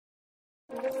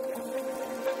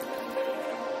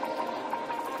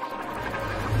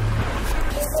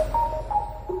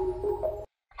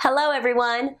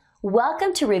everyone!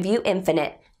 Welcome to Review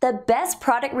Infinite, the best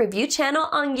product review channel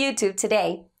on YouTube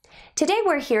today. Today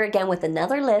we're here again with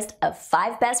another list of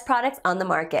 5 best products on the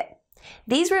market.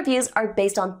 These reviews are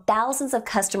based on thousands of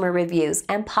customer reviews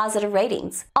and positive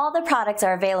ratings. All the products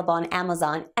are available on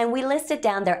Amazon, and we listed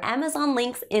down their Amazon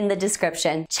links in the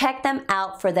description. Check them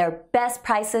out for their best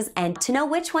prices and to know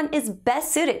which one is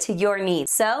best suited to your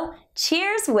needs. So,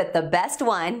 cheers with the best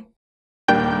one!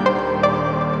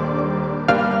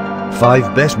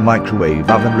 5 Best Microwave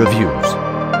Oven Reviews.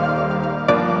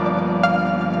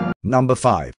 Number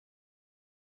 5.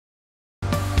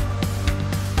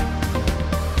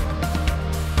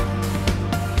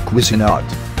 Cuisinart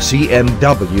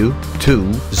CMW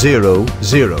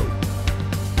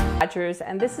 200.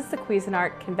 And this is the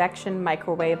Cuisinart Convection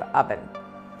Microwave Oven.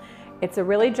 It's a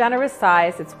really generous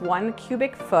size, it's 1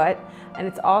 cubic foot, and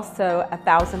it's also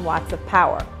 1,000 watts of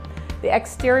power. The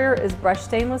exterior is brushed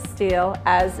stainless steel,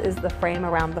 as is the frame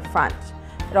around the front.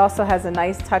 It also has a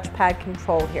nice touchpad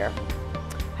control here.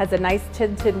 Has a nice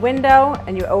tinted window,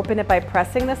 and you open it by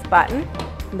pressing this button,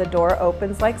 and the door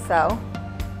opens like so.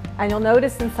 And you'll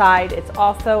notice inside it's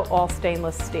also all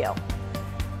stainless steel.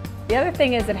 The other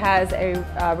thing is it has a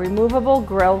removable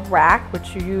grill rack,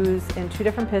 which you use in 2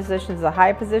 different positions, the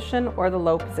high position or the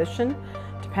low position,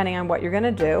 depending on what you're going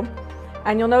to do.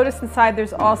 And you'll notice inside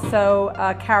there's also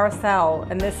a carousel,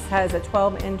 and this has a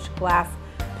 12-inch glass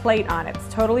plate on it.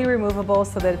 It's totally removable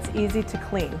so that it's easy to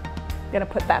clean. I'm going to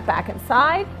put that back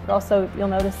inside. But also you'll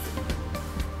notice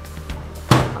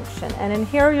function. And in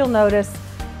here you'll notice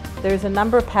there's a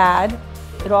number pad.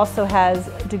 It also has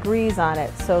degrees on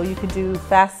it, so you could do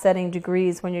fast setting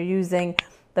degrees when you're using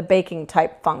the baking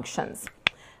type functions.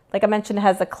 Like I mentioned, it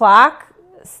has a clock,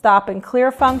 stop and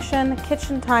clear function,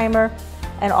 kitchen timer,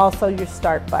 and also your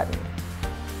start button.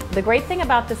 The great thing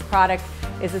about this product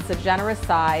is it's a generous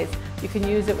size. You can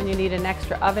use it when you need an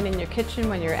extra oven in your kitchen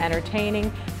when you're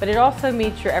entertaining, but it also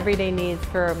meets your everyday needs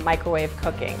for microwave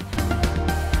cooking.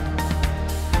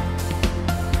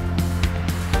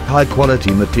 High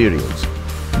quality materials.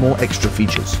 More extra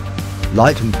features.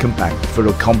 Light and compact for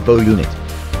a combo unit.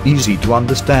 Easy to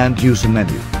understand user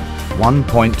menu.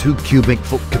 1.2 cubic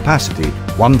foot capacity,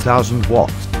 1000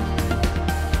 watts.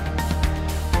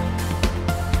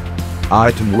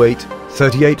 Item weight,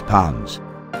 38 pounds.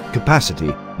 Capacity,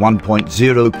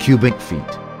 1.0 cubic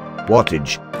feet.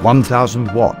 Wattage,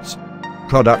 1000 watts.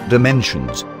 Product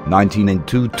dimensions, 19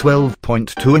 into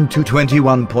 12.2 into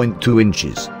 21.2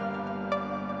 inches.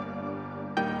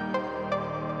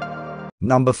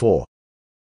 Number 4.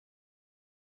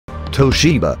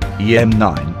 Toshiba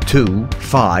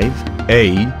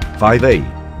EM925A5A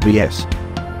BS.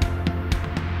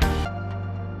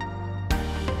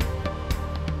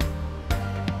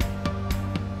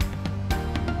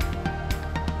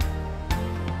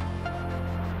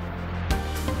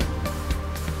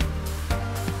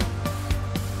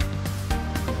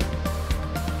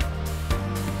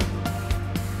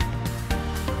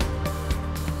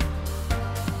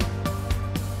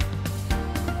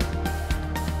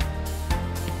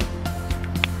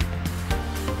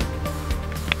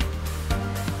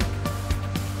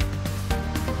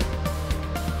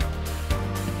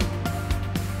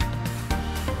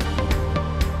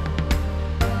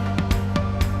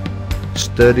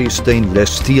 Sturdy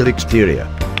stainless steel exterior.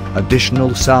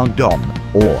 Additional sound on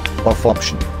or off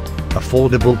option.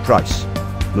 Affordable price.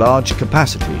 Large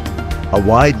capacity. A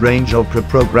wide range of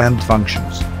pre-programmed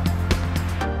functions.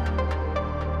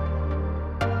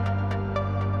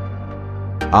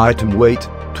 Item weight,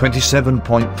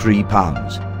 27.3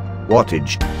 pounds.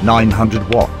 Wattage, 900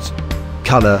 watts.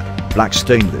 Color, black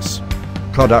stainless.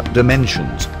 Product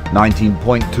dimensions,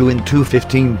 19.2 into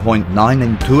 15.9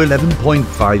 into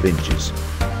 11.5 inches.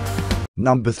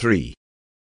 Number 3.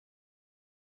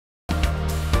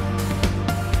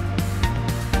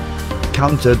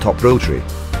 Countertop rotary.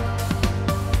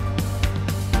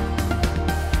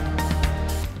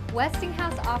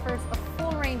 Westinghouse offers a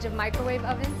full range of microwave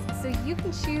ovens, so you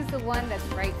can choose the one that's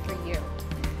right for you.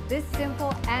 This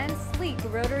simple and sleek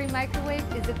rotary microwave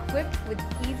is equipped with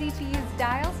easy-to-use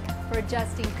dials for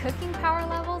adjusting cooking power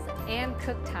levels and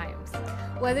cook times.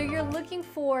 Whether you're looking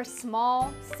for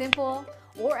small, simple,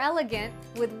 or elegant,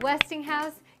 with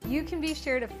Westinghouse, you can be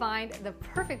sure to find the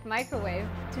perfect microwave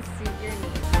to suit your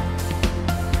needs.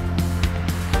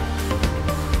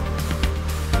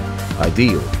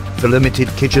 Ideal for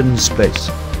limited kitchen space.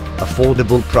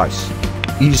 Affordable price.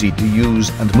 Easy to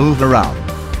use and move around.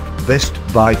 Best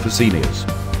buy for seniors.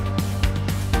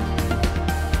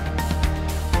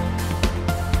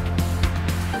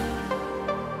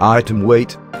 Item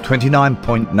weight,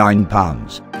 29.9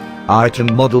 pounds.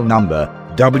 Item model number,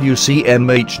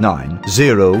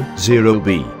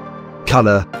 WCMH900B.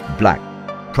 Color, black.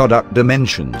 Product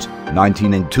dimensions,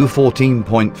 19 ×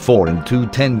 14.4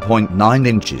 × 10.9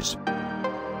 inches.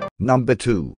 Number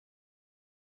 2.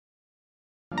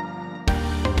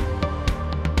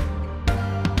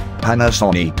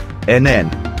 Panasonic NN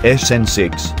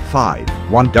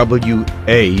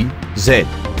SN651WAZ.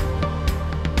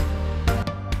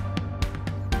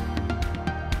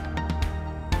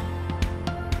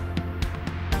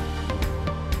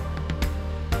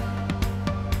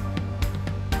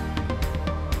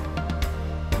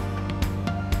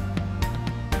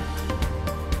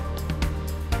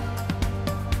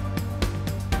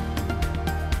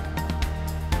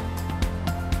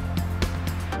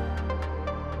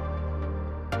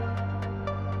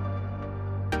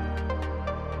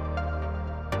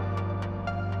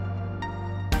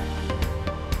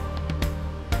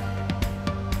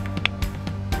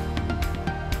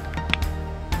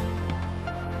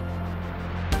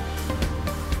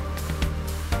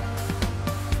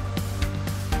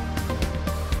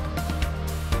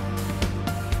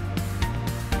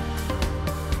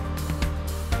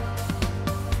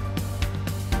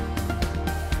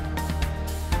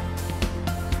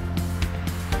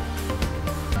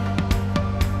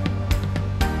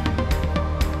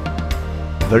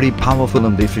 Very powerful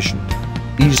and efficient.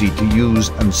 Easy to use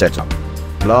and set up.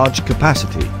 Large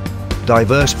capacity.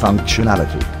 Diverse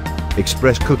functionality.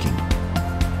 Express cooking.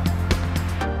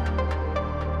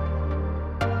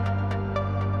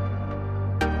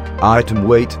 Item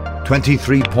weight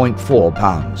 23.4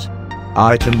 pounds.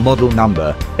 Item model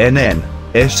number NN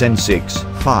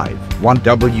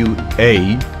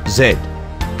SN651WAZ.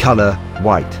 Color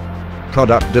white.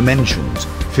 Product dimensions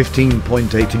 15.8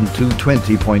 ×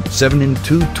 20.7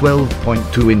 ×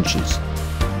 12.2 inches.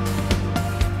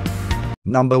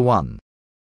 Number 1.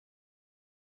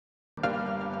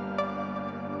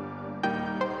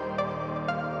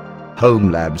 Home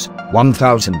Labs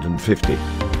 1050.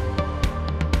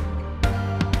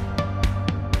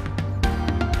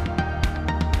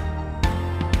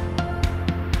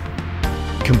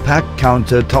 Compact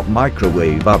countertop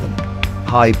microwave oven.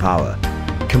 High power.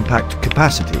 Compact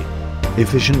capacity.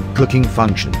 Efficient cooking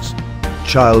functions.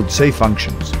 Child-safe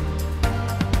functions.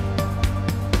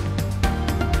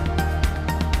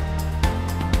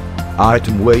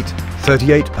 Item weight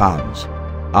 38 pounds.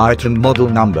 Item model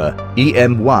number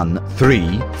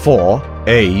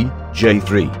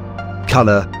EM134AJ3.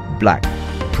 Color black.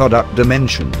 Product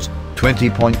dimensions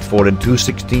 20.4 ×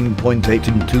 16.8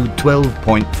 ×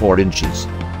 12.4 inches.